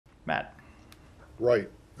Matt. Right.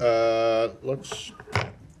 Let's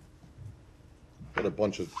get a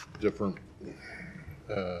bunch of different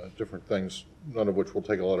things, none of which will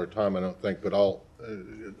take a lot of time, I don't think, but I'll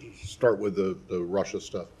start with the Russia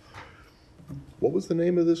stuff. What was the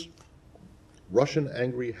name of this? Russian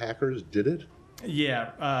angry hackers did it?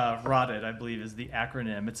 Yeah, ROTIT, I believe, is the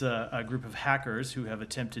acronym. It's a group of hackers who have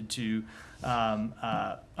attempted to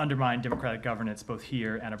undermine democratic governance both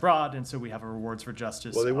here and abroad, and so we have a rewards for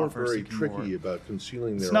justice. Well, they weren't very tricky about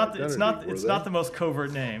concealing their identity, It's not the most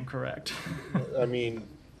covert name, correct? I mean,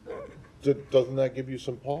 doesn't that give you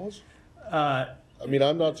some pause? I mean,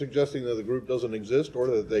 I'm not suggesting that the group doesn't exist or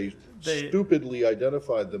that they stupidly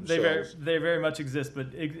identified themselves. They very much exist,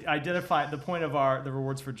 but the point of the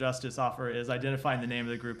Rewards for Justice offer is identifying the name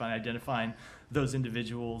of the group and identifying those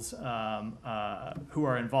individuals who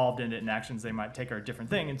are involved in it and actions they might take are a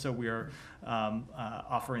different thing. And so we are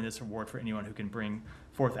offering this reward for anyone who can bring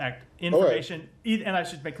forth information, and I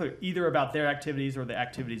should make clear, either about their activities or the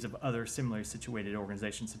activities of other similarly situated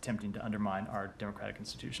organizations attempting to undermine our democratic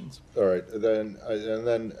institutions. All right, and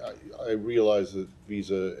then I realize that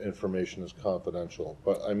Visa information is confidential,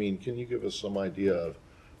 but I mean, can you give us some idea of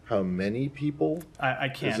how many people? I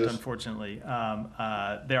can't, unfortunately.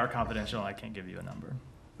 They are confidential, and I can't give you a number.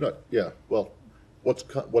 No, yeah, well,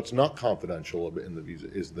 what's not confidential in the Visa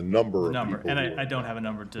is the number of people. And I don't have a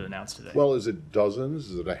number to announce today. Well, is it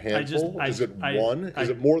dozens? Is it a handful? Is it one? Is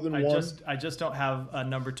it more than one? I just don't have a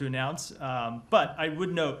number to announce. But I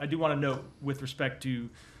do want to note with respect to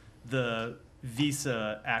the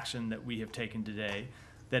Visa action that we have taken today,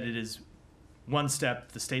 that it is one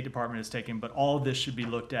step the State Department has taken, but all of this should be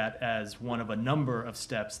looked at as one of a number of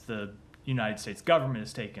steps the United States government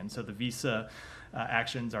has taken. So the Visa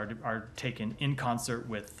actions are taken in concert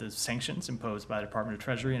with the sanctions imposed by the Department of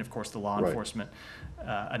Treasury and, of course, the law enforcement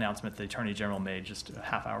announcement the Attorney General made just a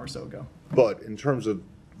half hour or so ago. But in terms of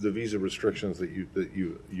the visa restrictions that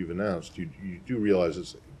you've announced, you do realize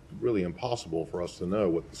it's really impossible for us to know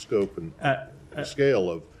what the scope and the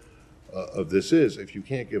scale of this is if you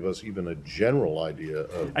can't give us even a general idea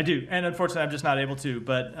of. I do, and unfortunately, I'm just not able to.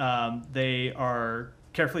 But they are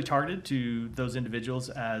carefully targeted to those individuals,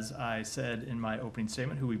 as I said in my opening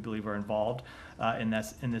statement, who we believe are involved in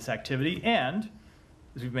this activity. And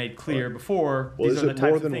as we've made clear before, these are the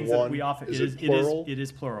types of things that we offer. It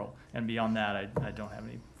is plural, and beyond that, I don't have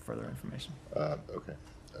any further information. Okay.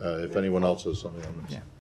 If anyone else has something on this. Yeah.